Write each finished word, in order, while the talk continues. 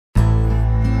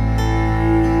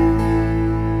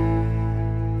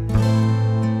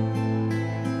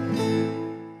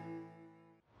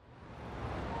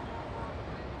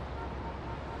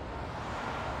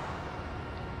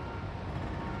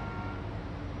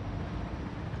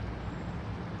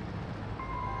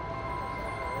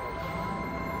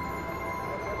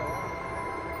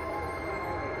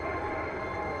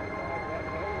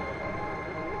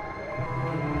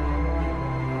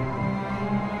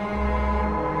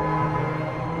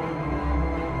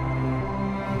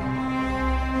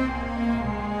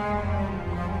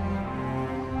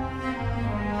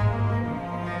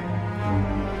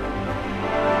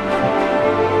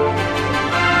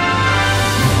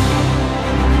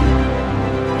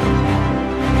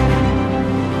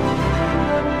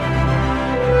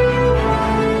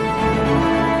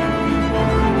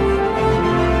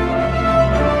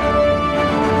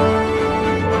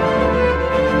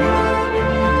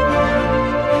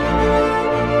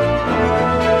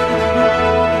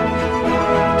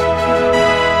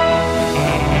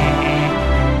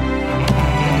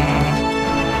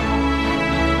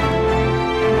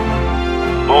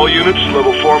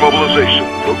localization.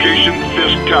 Location,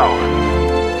 Fisk Tower.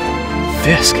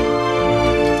 Fisk?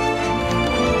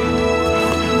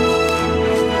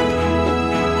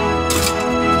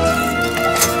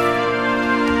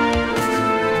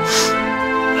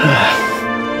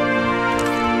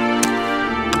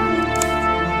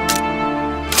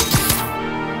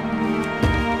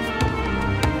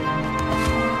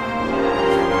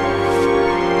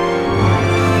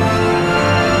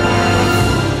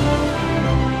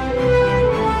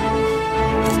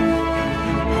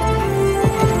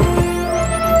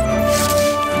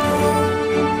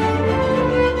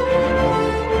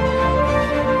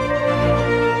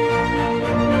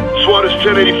 SWAT is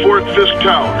 1084 at Fisk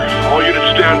Tower. All units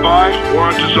stand by.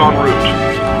 Warrant is en route.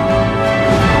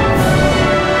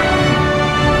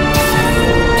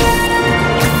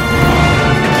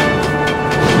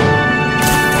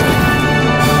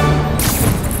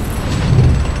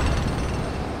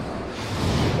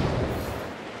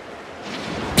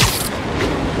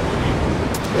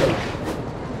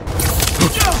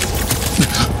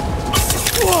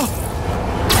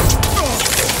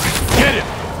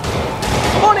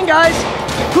 Guys,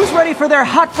 who's ready for their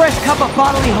hot, fresh cup of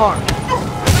bodily harm?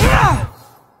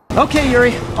 Okay,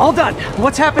 Yuri, all done.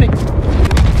 What's happening?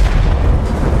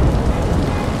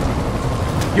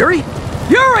 Yuri?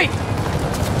 Yuri!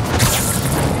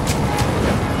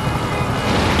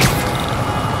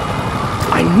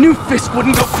 I knew Fisk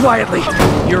wouldn't go quietly.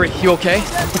 Yuri, you okay?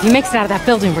 If he makes it out of that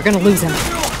building, we're gonna lose him.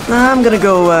 I'm gonna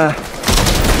go,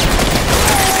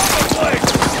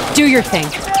 Do your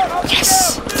thing.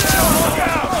 Yes!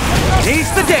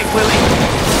 Seize the day, Willie!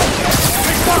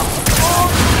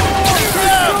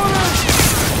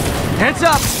 Hands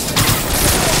up!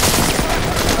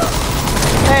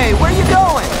 Hey, where you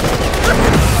going?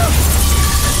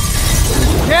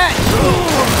 Okay!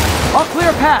 I'll clear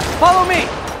a path. Follow me!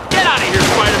 Get out of here,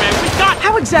 Spider-Man! We got...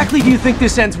 How exactly do you think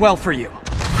this ends well for you?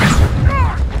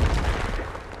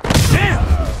 Damn!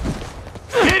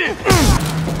 Hit it!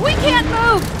 We can't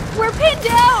move! We're pinned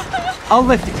down! I'll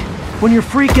lift it. When you're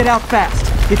free, get out fast.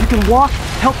 If you can walk,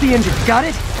 help the injured. Got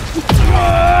it?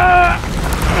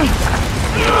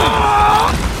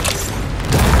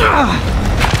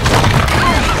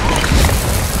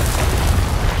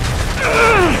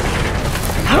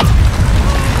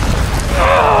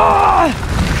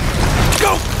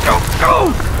 Go, go,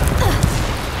 go!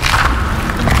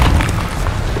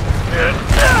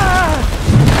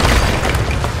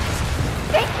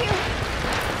 Thank you!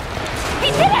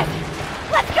 He did it!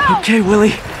 Let's go! Okay,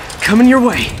 Willie. Coming your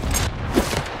way.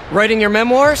 Writing your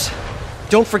memoirs?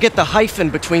 Don't forget the hyphen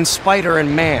between spider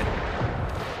and man.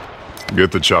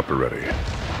 Get the chopper ready.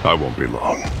 I won't be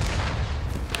long.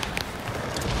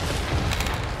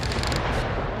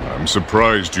 I'm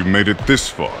surprised you made it this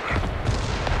far.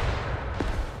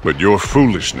 But your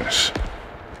foolishness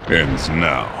ends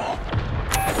now.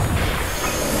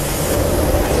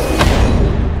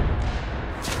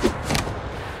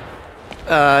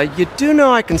 You do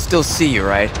know I can still see you,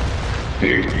 right?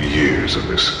 8 years of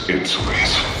this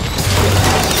insolence.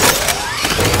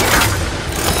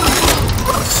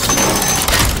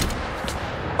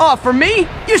 Oh, for me?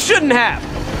 You shouldn't have!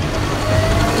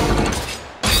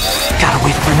 Gotta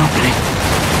wait for an opening.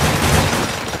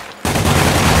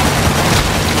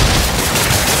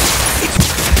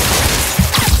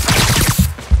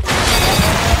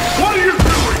 What are you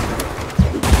doing?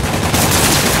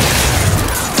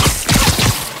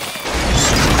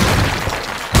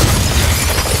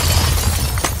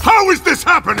 How is this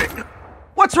happening?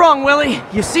 What's wrong, Willie?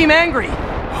 You seem angry.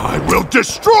 I will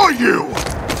destroy you!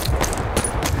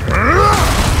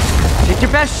 Take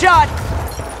your best shot.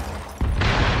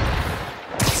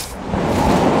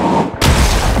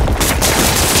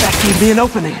 That gave me an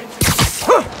opening.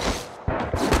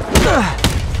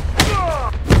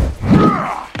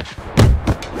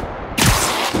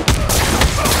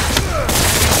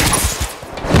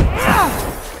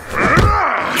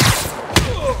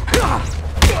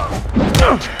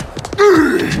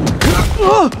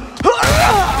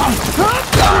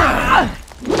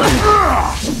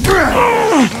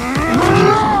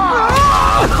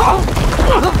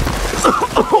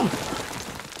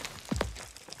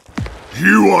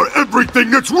 You are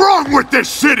everything that's wrong with this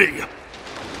city!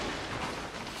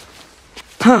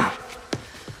 Huh.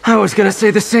 I was gonna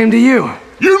say the same to you.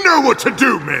 You know what to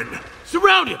do, men!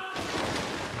 Surround him!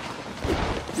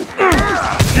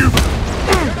 You...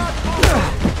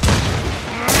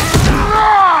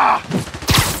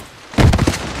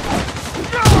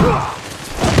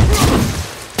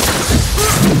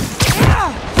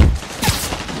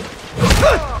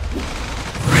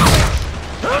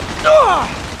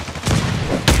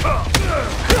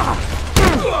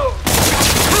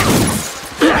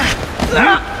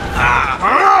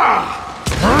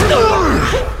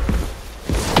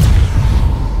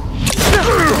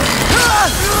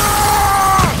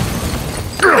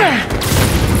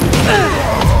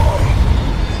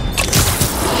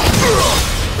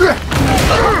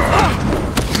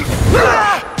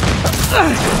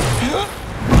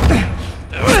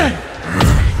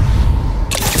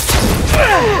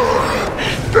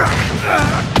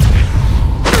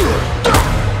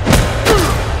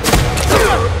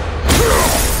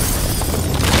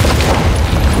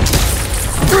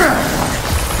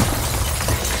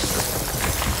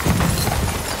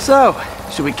 So,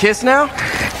 should we kiss now?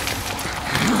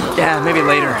 Yeah, maybe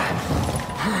later.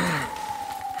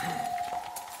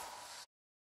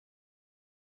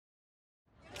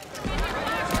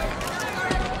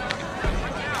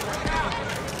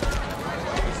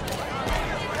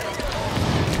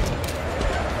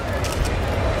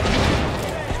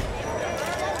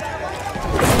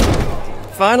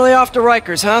 Finally off to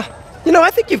Rikers, huh? You know,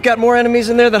 I think you've got more enemies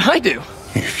in there than I do.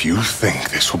 If you think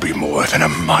this will be more than a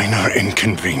minor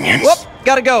inconvenience... Whoop,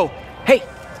 gotta go. Hey,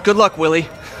 good luck, Willie.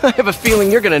 I have a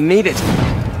feeling you're gonna need it.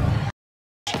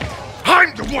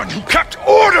 I'm the one who kept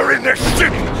order in this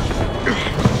city!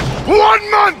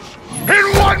 1 month!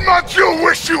 In 1 month you'll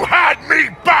wish you had me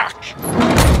back!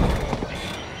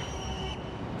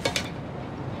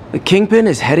 The Kingpin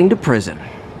is heading to prison.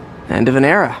 End of an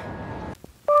era.